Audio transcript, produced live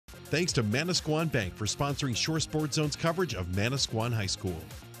thanks to Manasquan Bank for sponsoring Shore Sports Zone's coverage of Manasquan High School.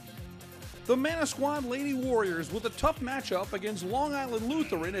 The Manasquan Lady Warriors with a tough matchup against Long Island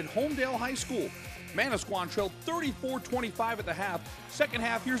Lutheran at Homedale High School. Manasquan trailed 34-25 at the half. Second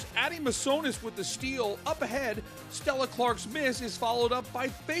half, here's Addie Masonis with the steal. Up ahead, Stella Clark's miss is followed up by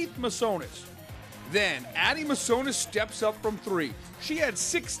Faith Masonis. Then, Addie Masonis steps up from three. She had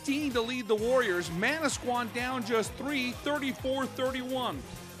 16 to lead the Warriors. Manasquan down just 3, 34-31.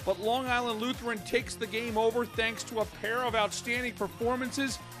 But Long Island Lutheran takes the game over thanks to a pair of outstanding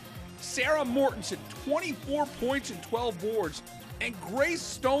performances. Sarah Mortensen, 24 points and 12 boards. And Grace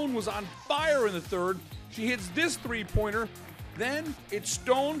Stone was on fire in the third. She hits this three-pointer. Then it's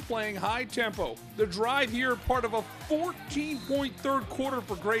Stone playing high tempo. The drive here, part of a 14-point third quarter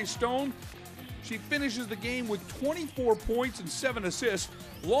for Grace Stone. She finishes the game with 24 points and 7 assists.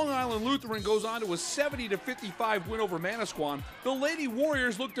 Long Island Lutheran goes on to a 70-55 win over Manasquan. The Lady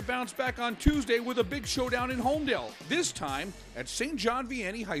Warriors look to bounce back on Tuesday with a big showdown in Homedale, this time at St. John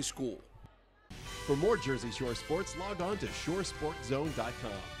Vianney High School. For more Jersey Shore sports, log on to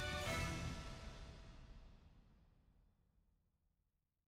shoresportzone.com.